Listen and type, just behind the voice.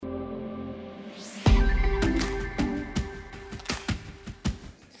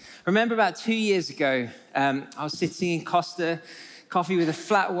I remember about 2 years ago, I was sitting in Costa Coffee with a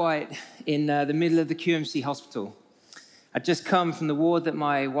flat white in the middle of the QMC hospital. I'd just come from the ward that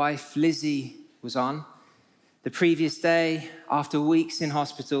my wife, Lizzie, was on. The previous day, after weeks in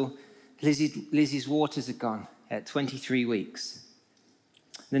hospital, Lizzie's waters had gone at 23 weeks.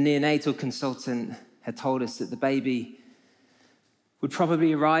 The neonatal consultant had told us that the baby would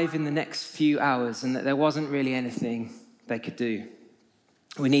probably arrive in the next few hours and that there wasn't really anything they could do.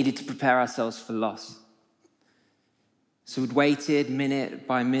 We needed to prepare ourselves for loss. So we'd waited minute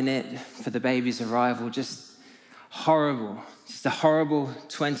by minute for the baby's arrival. Just a horrible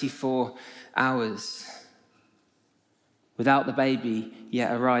 24 hours without the baby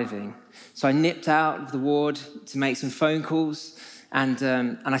yet arriving. So I nipped out of the ward to make some phone calls, and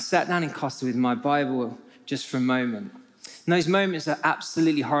I sat down in Costa with my Bible just for a moment. And those moments are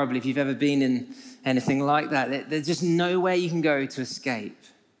absolutely horrible if you've ever been in anything like that. There's just nowhere you can go to escape.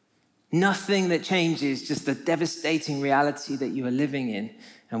 Nothing that changes, just the devastating reality that you are living in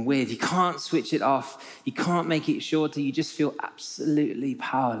and with. You can't switch it off. You can't make it shorter. You just feel absolutely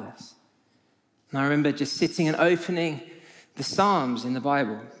powerless. And I remember just sitting and opening the Psalms in the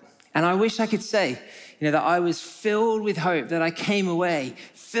Bible. And I wish I could say, that I was filled with hope, that I came away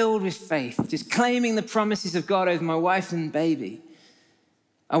filled with faith, just claiming the promises of God over my wife and baby.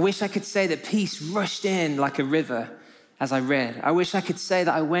 I wish I could say that peace rushed in like a river as I read. I wish I could say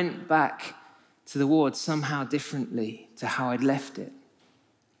that I went back to the ward somehow differently to how I'd left it.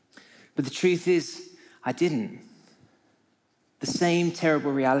 But the truth is, I didn't. The same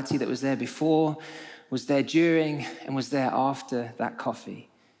terrible reality that was there before was there during and was there after that coffee.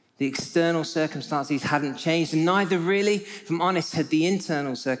 The external circumstances hadn't changed, and neither really, if I'm honest, had the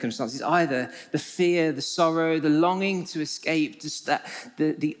internal circumstances either. The fear, the sorrow, the longing to escape, just that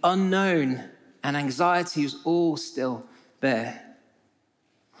the unknown and anxiety was all still there.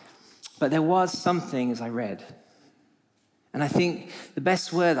 But there was something as I read. And I think the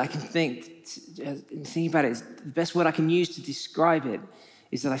best word I can think about it, is the best word I can use to describe it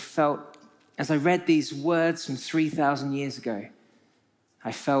is that I felt, as I read these words from 3,000 years ago,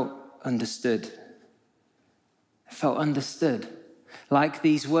 I felt understood. I felt understood. Like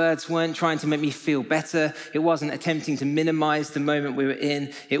these words weren't trying to make me feel better. It wasn't attempting to minimize the moment we were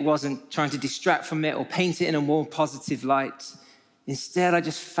in. It wasn't trying to distract from it or paint it in a more positive light. Instead, I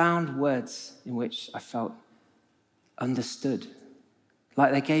just found words in which I felt understood.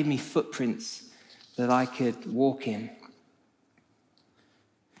 Like they gave me footprints that I could walk in.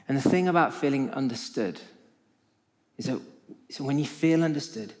 And the thing about feeling understood is that so when you feel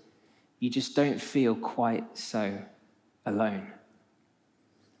understood, you just don't feel quite so alone.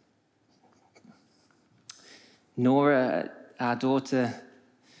 Nora, our daughter,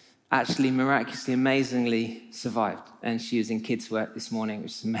 actually miraculously, amazingly survived. And she was in kids' work this morning,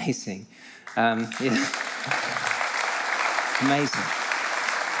 which is amazing. Amazing.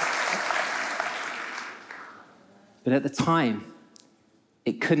 But at the time,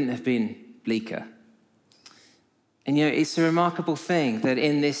 it couldn't have been bleaker. And it's a remarkable thing that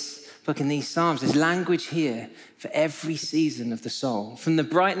in this book, in these Psalms, there's language here for every season of the soul. From the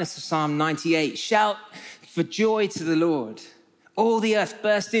brightness of Psalm 98, shout for joy to the Lord. All the earth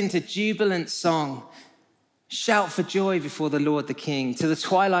burst into jubilant song. Shout for joy before the Lord the King. To the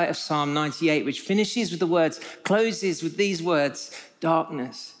twilight of Psalm 98, which closes with these words,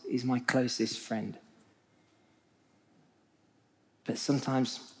 darkness is my closest friend. But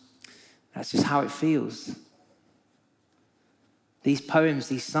sometimes that's just how it feels. These poems,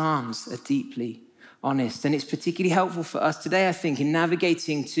 these Psalms are deeply honest. And it's particularly helpful for us today, I think, in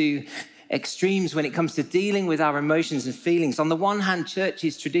navigating to extremes when it comes to dealing with our emotions and feelings. On the one hand,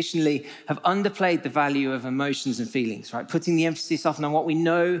 churches traditionally have underplayed the value of emotions and feelings, right? Putting the emphasis often on what we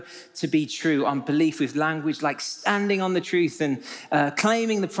know to be true, on belief with language like standing on the truth and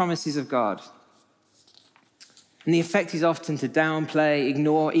claiming the promises of God. And the effect is often to downplay,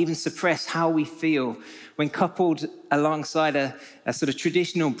 ignore, even suppress how we feel when coupled alongside a sort of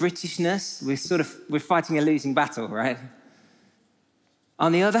traditional Britishness. We're fighting a losing battle, right?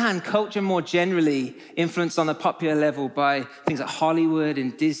 On the other hand, culture more generally influenced on a popular level by things like Hollywood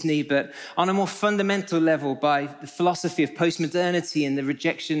and Disney, but on a more fundamental level by the philosophy of postmodernity and the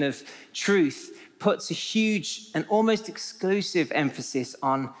rejection of truth, puts a huge and almost exclusive emphasis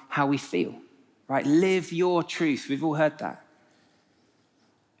on how we feel. Right? Live your truth. We've all heard that.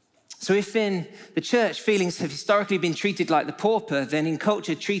 So if in the church feelings have historically been treated like the pauper, then in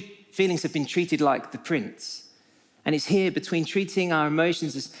culture feelings have been treated like the prince. And it's here between treating our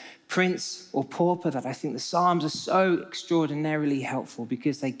emotions as prince or pauper that I think the Psalms are so extraordinarily helpful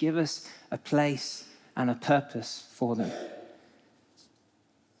because they give us a place and a purpose for them.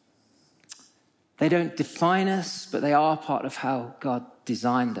 They don't define us, but they are part of how God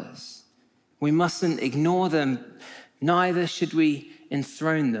designed us. We mustn't ignore them, neither should we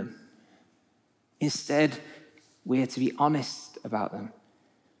enthrone them. Instead, we are to be honest about them.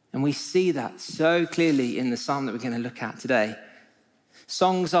 And we see that so clearly in the psalm that we're going to look at today.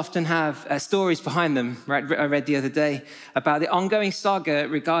 Songs often have stories behind them. I read the other day about the ongoing saga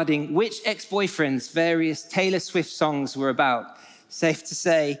regarding which ex-boyfriends various Taylor Swift songs were about. Safe to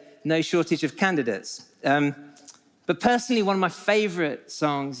say, no shortage of candidates. But personally, one of my favorite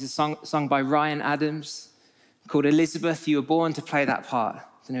songs is a song by Ryan Adams called Elizabeth. You were born to play that part. I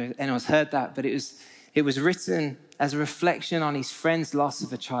don't know if anyone's heard that, but it was written as a reflection on his friend's loss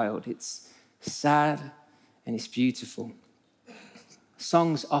of a child. It's sad and it's beautiful.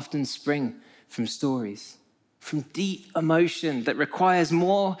 Songs often spring from stories, from deep emotion that requires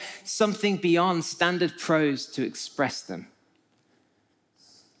more, something beyond standard prose to express them.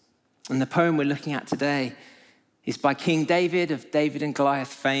 And the poem we're looking at today is by King David of David and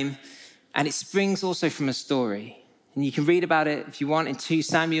Goliath fame, and it springs also from a story. And you can read about it if you want in 2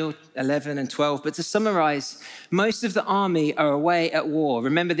 Samuel 11 and 12. But to summarize, most of the army are away at war.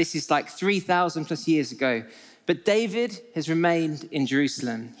 Remember, this is like 3,000 plus years ago. But David has remained in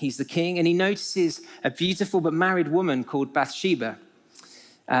Jerusalem. He's the king, and he notices a beautiful but married woman called Bathsheba.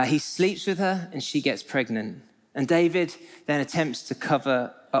 He sleeps with her, and she gets pregnant. And David then attempts to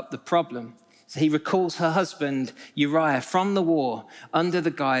cover up the problem. So he recalls her husband, Uriah, from the war under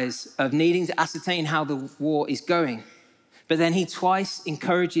the guise of needing to ascertain how the war is going. But then he twice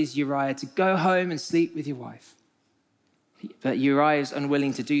encourages Uriah to go home and sleep with your wife. But Uriah is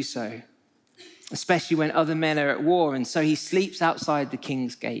unwilling to do so, especially when other men are at war. And so he sleeps outside the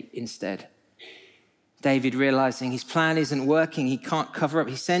king's gate instead. David, realizing his plan isn't working, he can't cover up,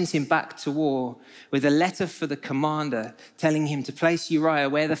 he sends him back to war with a letter for the commander telling him to place Uriah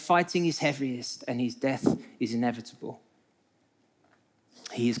where the fighting is heaviest and his death is inevitable.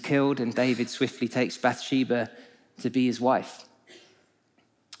 He is killed, and David swiftly takes Bathsheba to be his wife.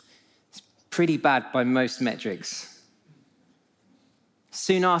 It's pretty bad by most metrics.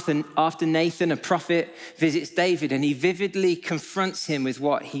 Soon after Nathan, a prophet, visits David, and he vividly confronts him with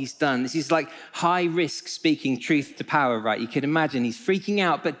what he's done. This is like high risk speaking truth to power, right? You can imagine he's freaking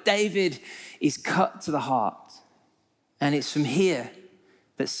out, but David is cut to the heart. And it's from here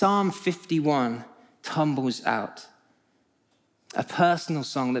that Psalm 51 tumbles out. A personal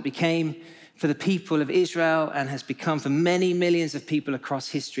song that became for the people of Israel and has become for many millions of people across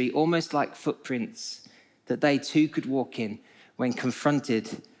history, almost like footprints that they too could walk in when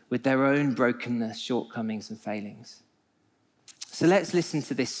confronted with their own brokenness, shortcomings, and failings. So let's listen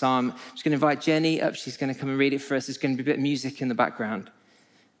to this psalm. I'm just going to invite Jenny up. She's going to come and read it for us. There's going to be a bit of music in the background.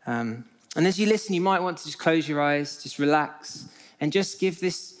 And as you listen, you might want to just close your eyes, just relax, and just give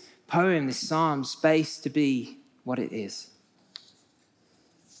this poem, this psalm, space to be what it is.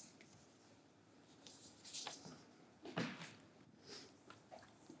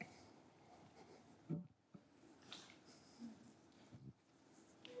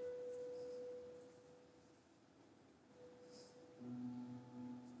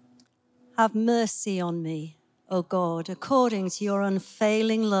 Have mercy on me, O God, according to your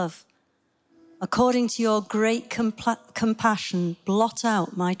unfailing love. According to your great compassion, blot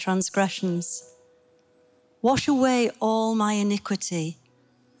out my transgressions. Wash away all my iniquity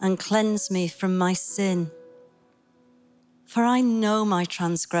and cleanse me from my sin. For I know my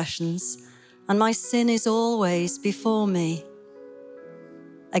transgressions, and my sin is always before me.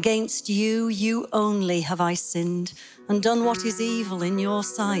 Against you, you only have I sinned and done what is evil in your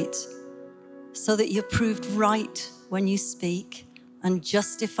sight, so that you're proved right when you speak and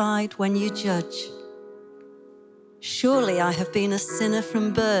justified when you judge. Surely I have been a sinner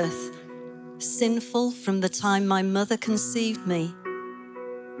from birth, sinful from the time my mother conceived me.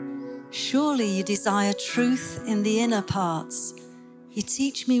 Surely you desire truth in the inner parts. You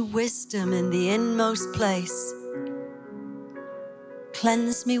teach me wisdom in the inmost place.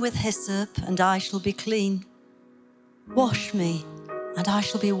 Cleanse me with hyssop, and I shall be clean. Wash me, and I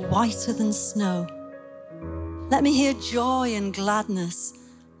shall be whiter than snow. Let me hear joy and gladness.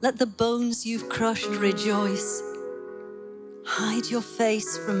 Let the bones you've crushed rejoice. Hide your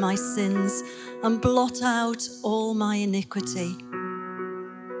face from my sins and blot out all my iniquity.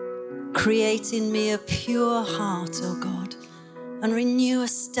 Create in me a pure heart, O God, and renew a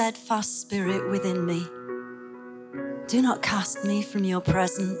steadfast spirit within me. Do not cast me from your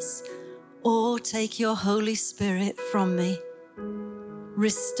presence or take your Holy Spirit from me.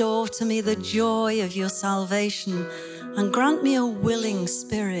 Restore to me the joy of your salvation and grant me a willing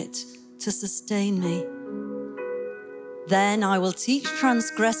spirit to sustain me. Then I will teach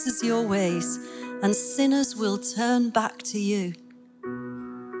transgressors your ways, and sinners will turn back to you.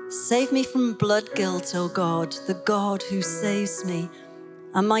 Save me from blood guilt, O God, the God who saves me,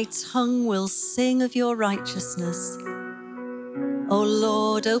 and my tongue will sing of your righteousness. O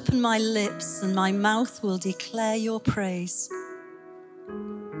Lord, open my lips, and my mouth will declare your praise.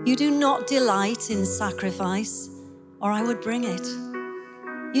 You do not delight in sacrifice, or I would bring it.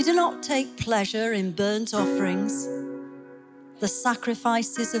 You do not take pleasure in burnt offerings. The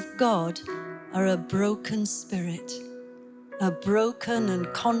sacrifices of God are a broken spirit, a broken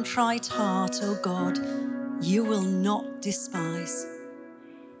and contrite heart, O God, you will not despise.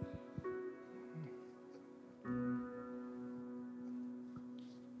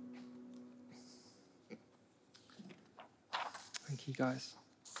 Thank you, guys.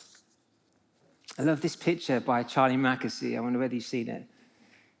 I love this picture by Charlie Mackesy. I wonder whether you've seen it. It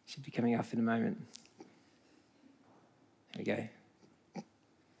should be coming up in a moment. There we go.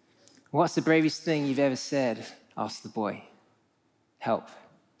 What's the bravest thing you've ever said? Asked the boy. Help,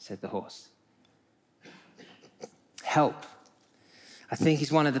 said the horse. Help, I think,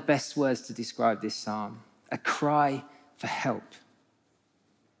 is one of the best words to describe this psalm. A cry for help.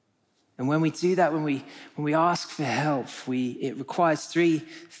 And when we do that, when we ask for help, it requires three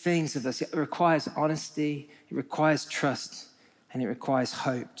things of us. It requires honesty, it requires trust, and it requires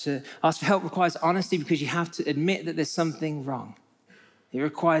hope. To ask for help requires honesty because you have to admit that there's something wrong. It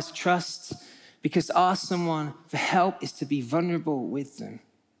requires trust because to ask someone for help is to be vulnerable with them,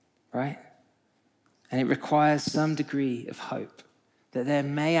 right? And it requires some degree of hope that there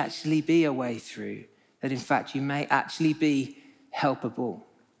may actually be a way through, that in fact you may actually be helpable.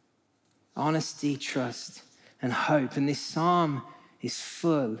 Honesty, trust, and hope. And this psalm is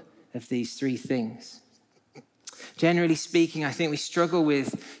full of these three things. Generally speaking, I think we struggle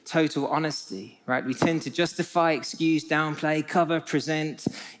with total honesty, right? We tend to justify, excuse, downplay, cover, present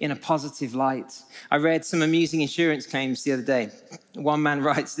in a positive light. I read some amusing insurance claims the other day. One man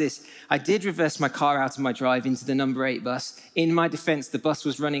writes this: I did reverse my car out of my drive into the number 8 bus. In my defense, the bus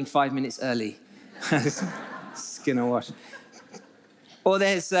was running 5 minutes early. Skin or what? Or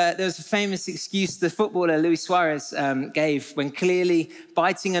there's a famous excuse the footballer Luis Suarez gave when clearly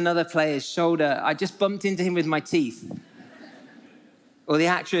biting another player's shoulder. I just bumped into him with my teeth. Or the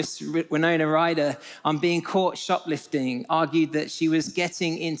actress Winona Ryder, on being caught shoplifting, argued that she was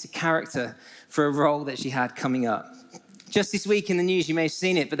getting into character for a role that she had coming up. Just this week in the news, you may have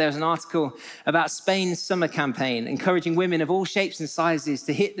seen it, but there was an article about Spain's summer campaign encouraging women of all shapes and sizes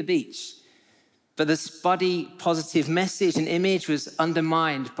to hit the beach. But this body-positive message and image was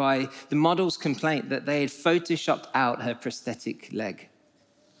undermined by the model's complaint that they had photoshopped out her prosthetic leg.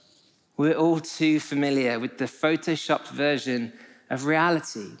 We're all too familiar with the photoshopped version of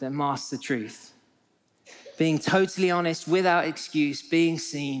reality that masks the truth. Being totally honest, without excuse, being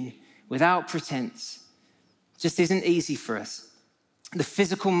seen, without pretense, just isn't easy for us. The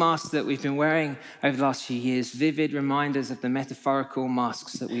physical masks that we've been wearing over the last few years, vivid reminders of the metaphorical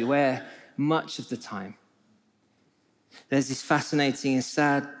masks that we wear much of the time. There's this fascinating and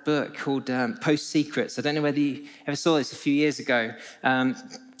sad book called Post Secrets. I don't know whether you ever saw this a few years ago,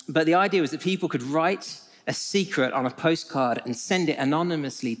 but the idea was that people could write a secret on a postcard and send it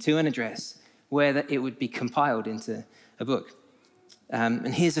anonymously to an address where it would be compiled into a book.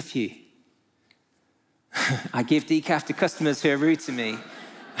 And here's a few. I give decaf to customers who are rude to me.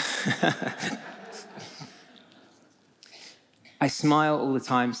 I smile all the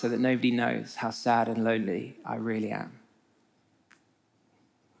time so that nobody knows how sad and lonely I really am.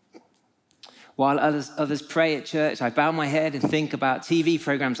 While others pray at church, I bow my head and think about TV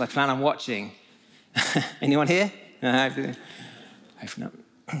programs I plan on watching. Anyone here? Open up.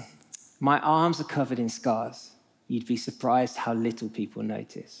 My arms are covered in scars. You'd be surprised how little people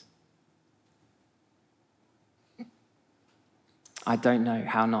notice. I don't know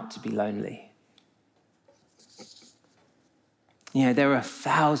how not to be lonely. You know, there are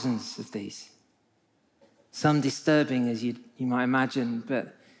thousands of these. Some disturbing, as you might imagine,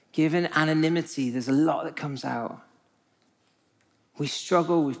 but given anonymity, there's a lot that comes out. We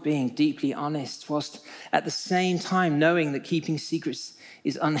struggle with being deeply honest, whilst at the same time knowing that keeping secrets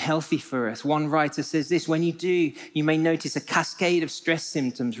is unhealthy for us. One writer says this: when you do, you may notice a cascade of stress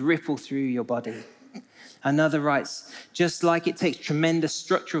symptoms ripple through your body. Another writes, just like it takes tremendous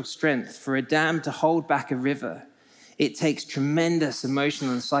structural strength for a dam to hold back a river, it takes tremendous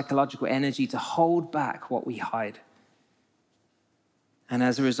emotional and psychological energy to hold back what we hide. And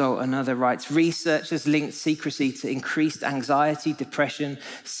as a result, another writes, researchers linked secrecy to increased anxiety, depression,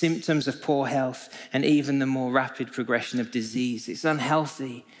 symptoms of poor health, and even the more rapid progression of disease. It's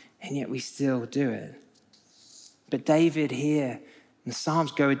unhealthy, and yet we still do it. But David here And the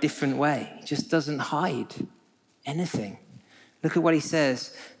Psalms go a different way. He just doesn't hide anything. Look at what he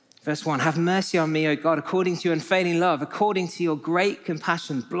says. Verse 1, have mercy on me, O God, according to your unfailing love, according to your great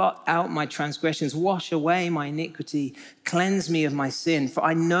compassion, blot out my transgressions, wash away my iniquity, cleanse me of my sin, for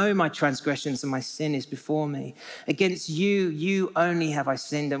I know my transgressions and my sin is before me. Against you, you only have I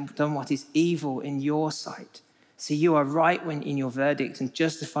sinned and done what is evil in your sight. So you are right when in your verdict and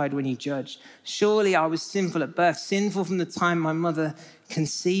justified when you judge. Surely I was sinful at birth, sinful from the time my mother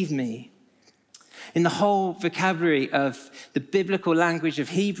conceived me. In the whole vocabulary of the biblical language of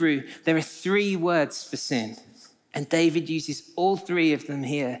Hebrew, there are 3 words for sin. And David uses all 3 of them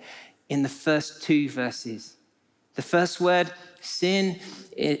here in the first 2 verses. The first word, sin,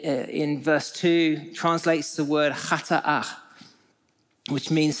 in verse 2, translates the word chata'ah,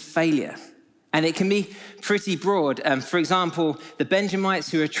 which means failure. And it can be pretty broad. For example, the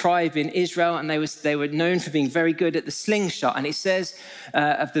Benjamites, who are a tribe in Israel, and they were known for being very good at the slingshot. And it says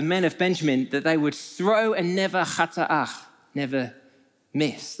of the men of Benjamin that they would throw and never chata'ah, never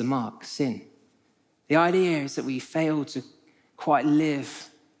miss the mark, sin. The idea is that we fail to quite live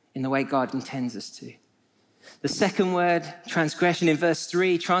in the way God intends us to. The second word, transgression, in verse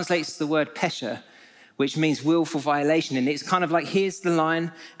 3, translates the word pesha, which means willful violation. And it's kind of like, here's the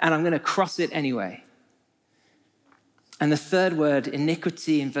line, and I'm going to cross it anyway. And the third word,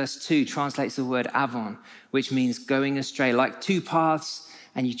 iniquity, in verse 2, translates the word avon, which means going astray, like 2 paths,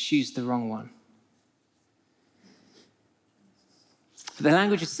 and you choose the wrong one. But the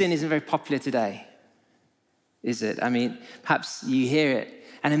language of sin isn't very popular today, is it? I mean, perhaps you hear it,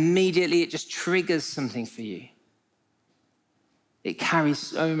 and immediately it just triggers something for you. It carries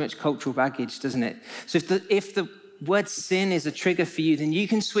so much cultural baggage, doesn't it? So if the word sin is a trigger for you, then you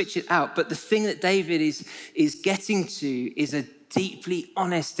can switch it out. But the thing that David is getting to is a deeply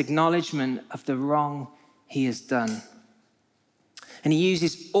honest acknowledgement of the wrong he has done. And he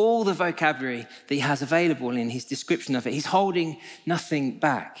uses all the vocabulary that he has available in his description of it. He's holding nothing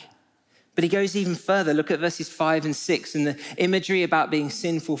back. But he goes even further. Look at verses 5 and 6 and the imagery about being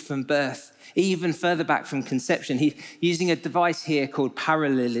sinful from birth. Even further back from conception. He's using a device here called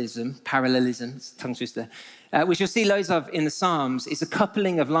parallelism, it's a tongue twister, which you'll see loads of in the Psalms. It's a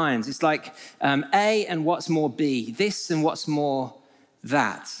coupling of lines. It's like A and what's more B, this and what's more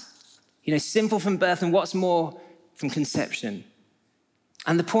that. You know, sinful from birth and what's more from conception.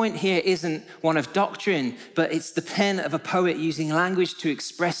 And the point here isn't one of doctrine, but it's the pen of a poet using language to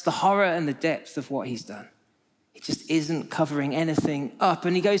express the horror and the depth of what he's done. It just isn't covering anything up.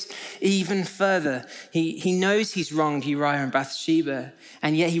 And he goes even further. He knows he's wronged Uriah and Bathsheba,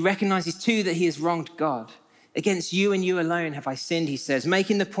 and yet he recognizes too that he has wronged God. Against you and you alone have I sinned, he says,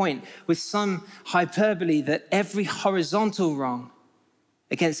 making the point with some hyperbole that every horizontal wrong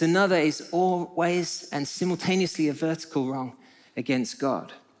against another is always and simultaneously a vertical wrong against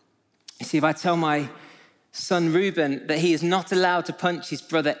God. You see, if I tell my son Reuben that he is not allowed to punch his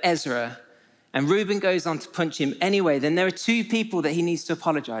brother Ezra, and Reuben goes on to punch him anyway, then there are 2 people that he needs to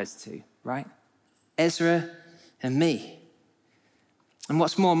apologize to, right? Ezra and me. And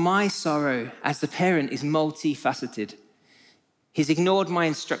what's more, my sorrow as the parent is multifaceted. He's ignored my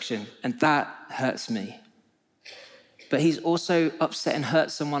instruction, and that hurts me. But he's also upset and hurt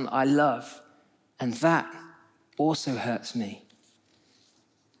someone I love, and that also hurts me.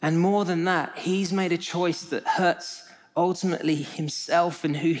 And more than that, he's made a choice that hurts ultimately himself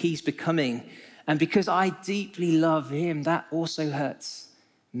and who he's becoming. And because I deeply love him, that also hurts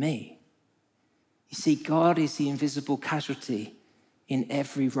me. You see, God is the invisible casualty in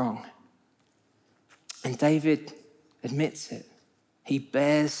every wrong. And David admits it. He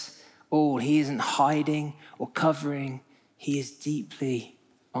bears all. He isn't hiding or covering. He is deeply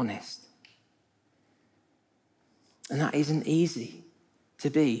honest. And that isn't easy to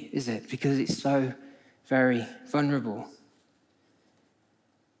be, is it? Because it's so very vulnerable.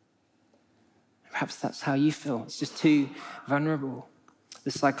 Perhaps that's how you feel. It's just too vulnerable.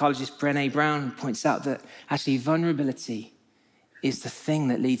 The psychologist Brené Brown points out that actually vulnerability is the thing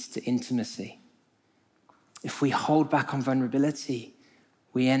that leads to intimacy. If we hold back on vulnerability,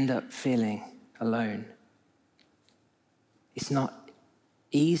 we end up feeling alone. It's not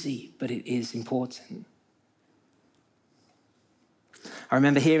easy, but it is important. I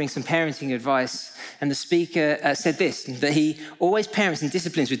remember hearing some parenting advice, and the speaker said this, that he always parents and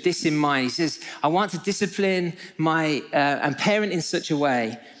disciplines with this in mind. He says, I want to discipline and parent in such a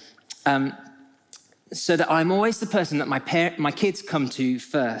way so that I'm always the person that my kids come to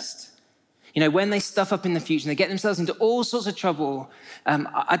first. You know, when they stuff up in the future and they get themselves into all sorts of trouble,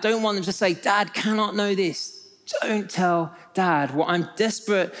 I don't want them to say, Dad cannot know this. Don't tell Dad. What I'm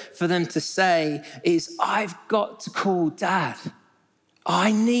desperate for them to say is, I've got to call Dad.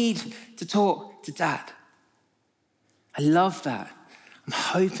 I need to talk to Dad. I love that. I'm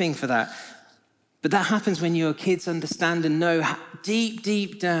hoping for that. But that happens when your kids understand and know deep,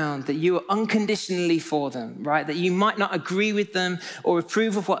 deep down that you are unconditionally for them, right? That you might not agree with them or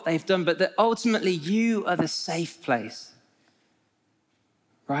approve of what they've done, but that ultimately you are the safe place,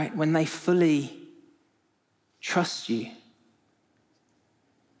 right? When they fully trust you.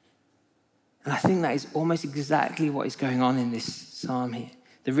 And I think that is almost exactly what is going on in this psalm here.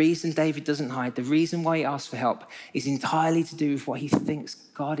 The reason David doesn't hide, the reason why he asks for help is entirely to do with what he thinks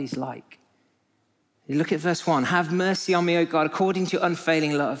God is like. You look at verse 1. Have mercy on me, O God, according to your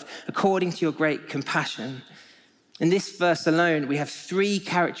unfailing love, according to your great compassion. In this verse alone, we have 3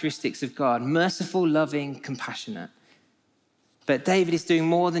 characteristics of God: merciful, loving, compassionate. But David is doing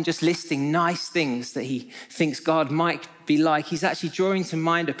more than just listing nice things that he thinks God might be like. He's actually drawing to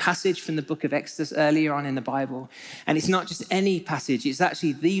mind a passage from the book of Exodus earlier on in the Bible. And it's not just any passage, it's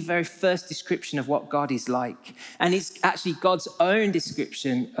actually the very first description of what God is like. And it's actually God's own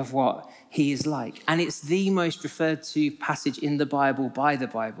description of what he is like. And it's the most referred to passage in the Bible by the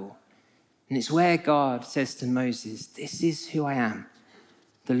Bible. And it's where God says to Moses, "This is who I am,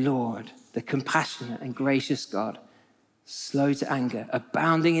 the Lord, the compassionate and gracious God, slow to anger,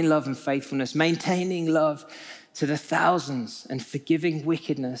 abounding in love and faithfulness, maintaining love to the thousands and forgiving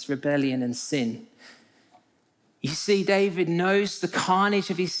wickedness, rebellion and sin." You see, David knows the carnage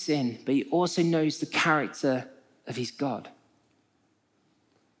of his sin, but he also knows the character of his God.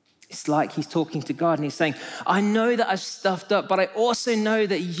 It's like he's talking to God and he's saying, I know that I've stuffed up, but I also know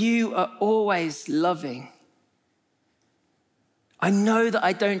that you are always loving. I know that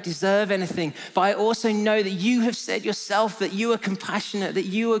I don't deserve anything, but I also know that you have said yourself that you are compassionate, that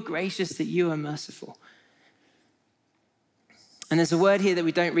you are gracious, that you are merciful. And there's a word here that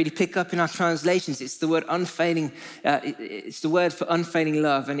we don't really pick up in our translations. It's the word unfailing. It's the word for unfailing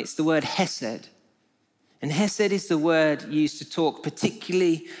love, and it's the word hesed. And hesed is the word used to talk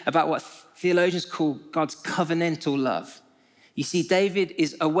particularly about what theologians call God's covenantal love. You see, David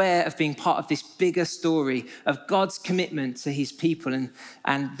is aware of being part of this bigger story of God's commitment to his people.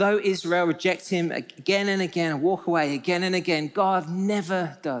 And though Israel reject him again and again and walk away again and again, God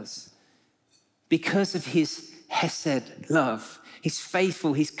never does. Because of his hesed love, his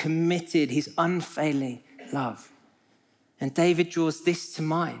faithful, his committed, his unfailing love. And David draws this to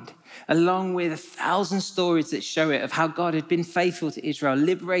mind, along with 1,000 stories that show it of how God had been faithful to Israel,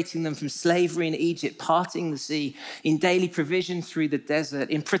 liberating them from slavery in Egypt, parting the sea, in daily provision through the desert,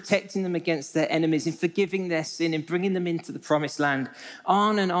 in protecting them against their enemies, in forgiving their sin, in bringing them into the promised land.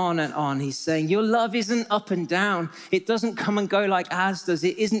 On and on and on. He's saying, your love isn't up and down. It doesn't come and go like ours does.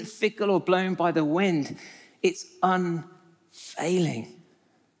 It isn't fickle or blown by the wind. It's unfailing.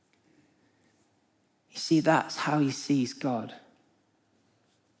 You see, that's how he sees God.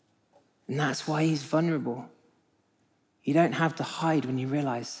 And that's why he's vulnerable. You don't have to hide when you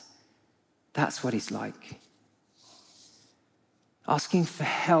realize that's what he's like. Asking for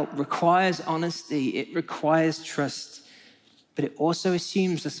help requires honesty. It requires trust. But it also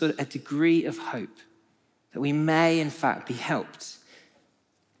assumes a degree of hope that we may, in fact, be helped.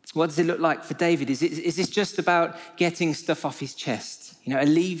 What does it look like for David? Is this just about getting stuff off his chest?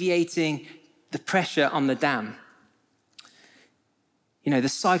 Alleviating the pressure on the dam? The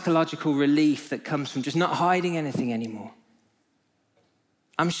psychological relief that comes from just not hiding anything anymore.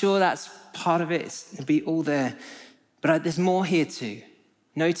 I'm sure that's part of it. It'll be all there. But there's more here too.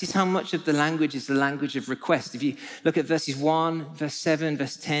 Notice how much of the language is the language of request. If you look at verses 1, verse 7,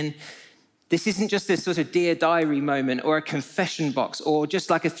 verse 10, this isn't just this sort of Dear Diary moment or a confession box or just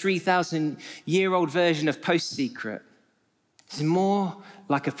like a 3,000-year-old version of Post Secret. It's more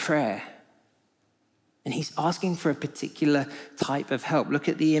like a prayer. And he's asking for a particular type of help. Look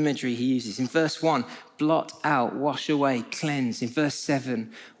at the imagery he uses. In verse 1, blot out, wash away, cleanse. In verse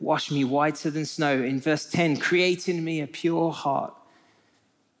 7, wash me whiter than snow. In verse 10, create in me a pure heart.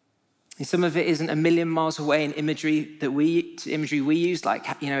 And some of it isn't a million miles away in imagery we use, like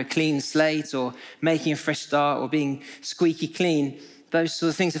a clean slate or making a fresh start or being squeaky clean. Those sort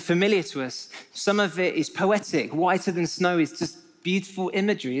of things are familiar to us. Some of it is poetic. Whiter than snow is just beautiful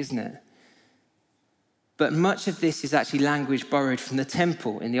imagery, isn't it? But much of this is actually language borrowed from the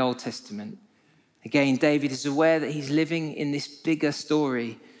temple in the Old Testament. Again, David is aware that he's living in this bigger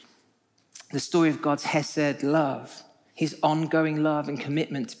story, the story of God's hesed love, his ongoing love and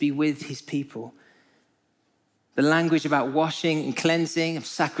commitment to be with his people. The language about washing and cleansing, of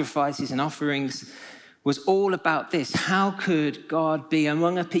sacrifices and offerings, was all about this. How could God be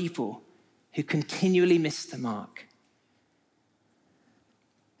among a people who continually miss the mark?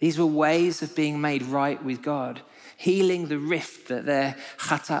 These were ways of being made right with God, healing the rift that their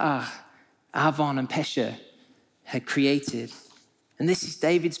chata'ah, Avon and Pesha, had created. And this is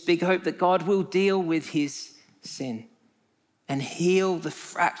David's big hope, that God will deal with his sin and heal the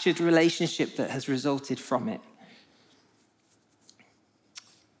fractured relationship that has resulted from it.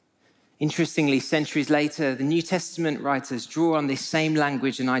 Interestingly, centuries later, the New Testament writers draw on this same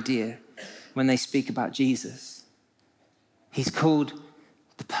language and idea when they speak about Jesus. He's called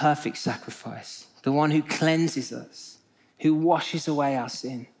the perfect sacrifice, the one who cleanses us, who washes away our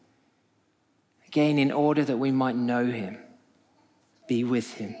sin. Again, in order that we might know him, be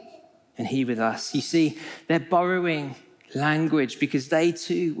with him, and he with us. You see, they're borrowing language because they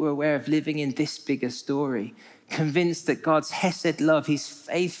too were aware of living in this bigger story, convinced that God's hesed love, his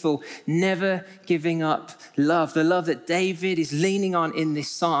faithful, never giving up love, the love that David is leaning on in this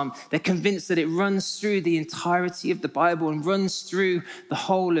psalm. They're convinced that it runs through the entirety of the Bible and runs through the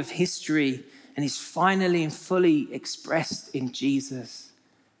whole of history and is finally and fully expressed in Jesus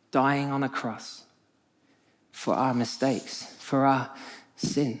dying on a cross for our mistakes, for our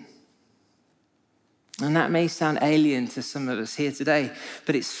sin. And that may sound alien to some of us here today,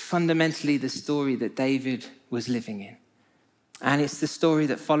 but it's fundamentally the story that David was living in. And it's the story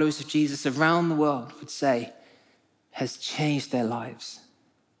that followers of Jesus around the world would say has changed their lives.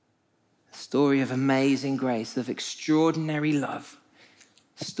 A story of amazing grace, of extraordinary love,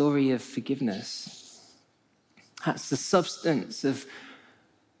 a story of forgiveness. That's the substance of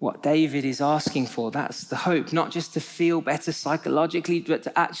what David is asking for. That's the hope, not just to feel better psychologically, but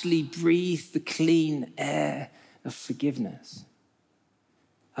to actually breathe the clean air of forgiveness,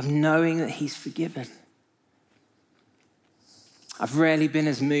 of knowing that he's forgiven. I've rarely been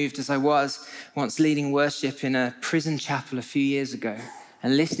as moved as I was once leading worship in a prison chapel a few years ago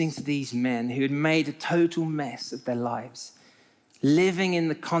and listening to these men who had made a total mess of their lives, living in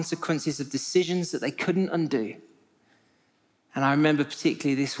the consequences of decisions that they couldn't undo. And I remember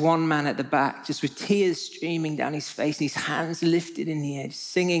particularly this one man at the back, just with tears streaming down his face and his hands lifted in the air,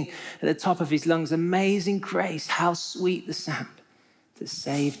 singing at the top of his lungs, "Amazing grace, how sweet the sound that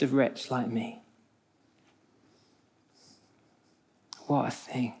saved a wretch like me." What a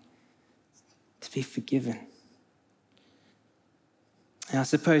thing to be forgiven. And I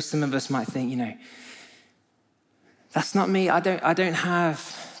suppose some of us might think, that's not me. I don't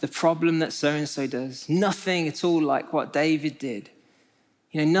have the problem that so-and-so does. Nothing at all like what David did.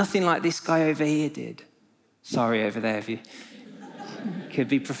 Nothing like this guy over here did. Sorry over there if you could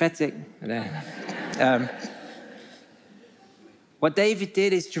be prophetic. What David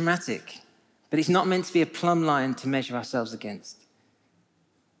did is dramatic, but it's not meant to be a plumb line to measure ourselves against.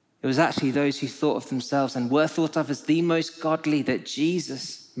 It was actually those who thought of themselves and were thought of as the most godly that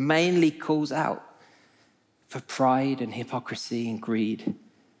Jesus mainly calls out for pride and hypocrisy and greed,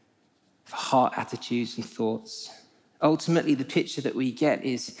 for heart attitudes and thoughts. Ultimately, the picture that we get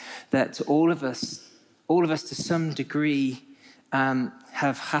is that all of us to some degree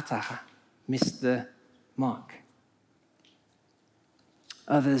have missed the mark.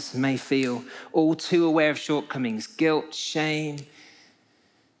 Others may feel all too aware of shortcomings, guilt, shame.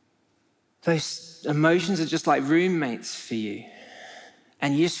 Those emotions are just like roommates for you,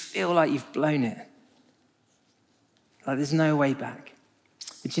 and you just feel like you've blown it. Like there's no way back.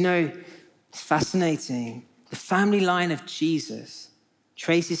 But it's fascinating. The family line of Jesus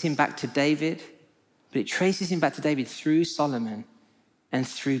traces him back to David, but it traces him back to David through Solomon and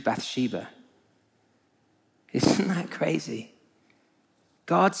through Bathsheba. Isn't that crazy?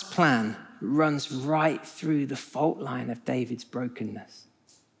 God's plan runs right through the fault line of David's brokenness.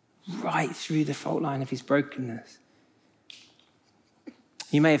 Right through the fault line of his brokenness.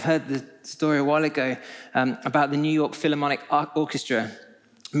 You may have heard the story a while ago about the New York Philharmonic Orchestra.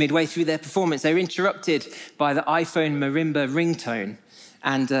 Midway through their performance, they were interrupted by the iPhone marimba ringtone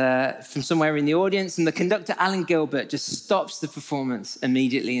and from somewhere in the audience, and the conductor, Alan Gilbert, just stops the performance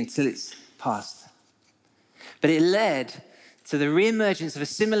immediately until it's passed. But it led to the re-emergence of a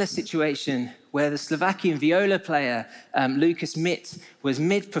similar situation where the Slovakian viola player, Lucas Mitt, was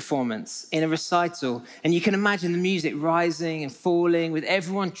mid-performance in a recital. And you can imagine the music rising and falling with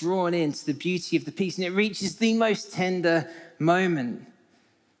everyone drawn into the beauty of the piece. And it reaches the most tender moment.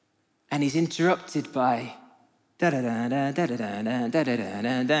 And he's interrupted by da-da-da-da, da-da-da-da,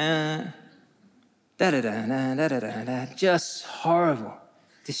 da-da-da-da, da-da-da-da, just horrible,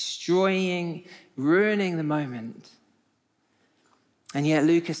 destroying, ruining the moment. And yet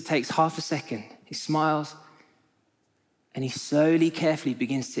Lucas takes half a second, he smiles, and he slowly, carefully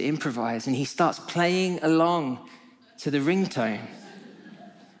begins to improvise, and he starts playing along to the ringtone,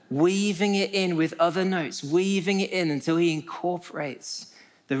 weaving it in with other notes, weaving it in until he incorporates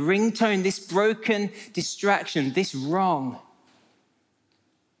the ringtone, this broken distraction, this wrong,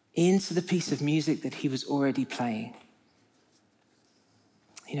 into the piece of music that he was already playing.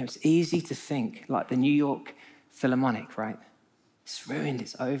 You know, it's easy to think like the New York Philharmonic, right? It's ruined,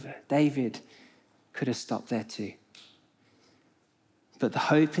 it's over. David could have stopped there too. But the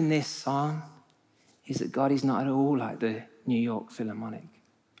hope in this psalm is that God is not at all like the New York Philharmonic.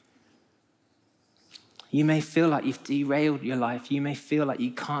 You may feel like you've derailed your life. You may feel like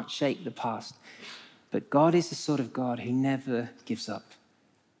you can't shake the past. But God is the sort of God who never gives up.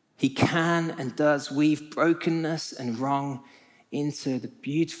 He can and does weave brokenness and wrong into the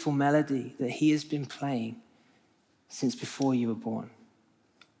beautiful melody that he has been playing since before you were born.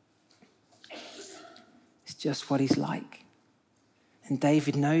 It's just what he's like. And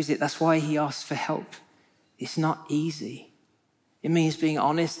David knows it. That's why he asks for help. It's not easy. It means being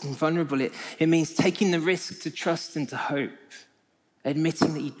honest and vulnerable. It means taking the risk to trust and to hope.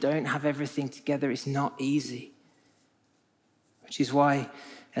 Admitting that you don't have everything together is not easy. Which is why,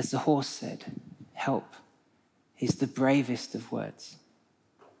 as the horse said, help is the bravest of words.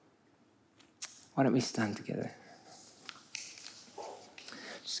 Why don't we stand together?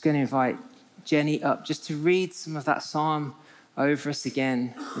 Just going to invite Jenny up just to read some of that psalm over us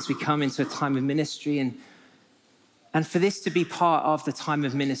again as we come into a time of ministry and for this to be part of the time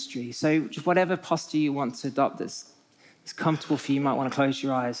of ministry. So whatever posture you want to adopt that's comfortable for you, you might want to close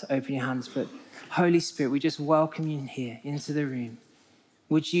your eyes, open your hands. But Holy Spirit, we just welcome you in here, into the room.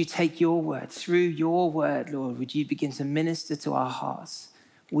 Would you take your word, through your word, Lord, would you begin to minister to our hearts?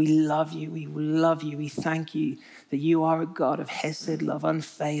 We love you, we love you, we thank you that you are a God of hesed, love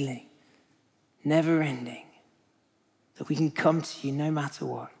unfailing, never ending, that we can come to you no matter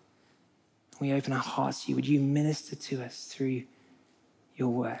what. We open our hearts to you. Would you minister to us through your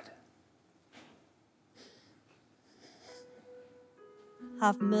word?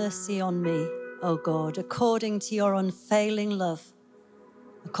 Have mercy on me, O God, according to your unfailing love.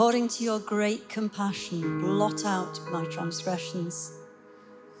 According to your great compassion, blot out my transgressions.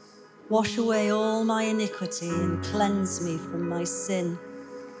 Wash away all my iniquity and cleanse me from my sin.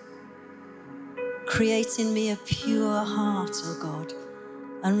 Create in me a pure heart, O God,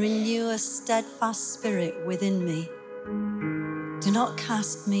 and renew a steadfast spirit within me. Do not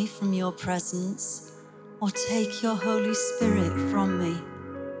cast me from your presence or take your Holy Spirit from me.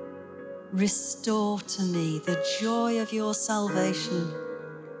 Restore to me the joy of your salvation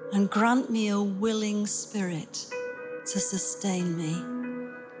and grant me a willing spirit to sustain me.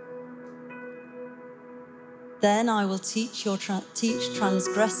 Then I will teach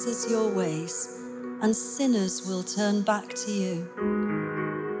transgressors your ways, and sinners will turn back to you.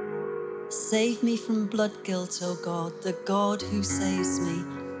 Save me from blood guilt, O God, the God who saves me,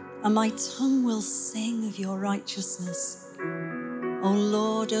 and my tongue will sing of your righteousness. O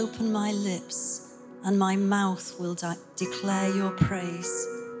Lord, open my lips, and my mouth will declare your praise.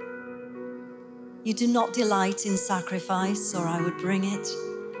 You do not delight in sacrifice, or I would bring it.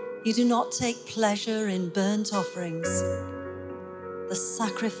 You do not take pleasure in burnt offerings. The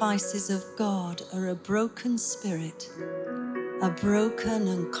sacrifices of God are a broken spirit, a broken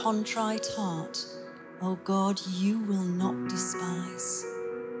and contrite heart. O God, you will not despise.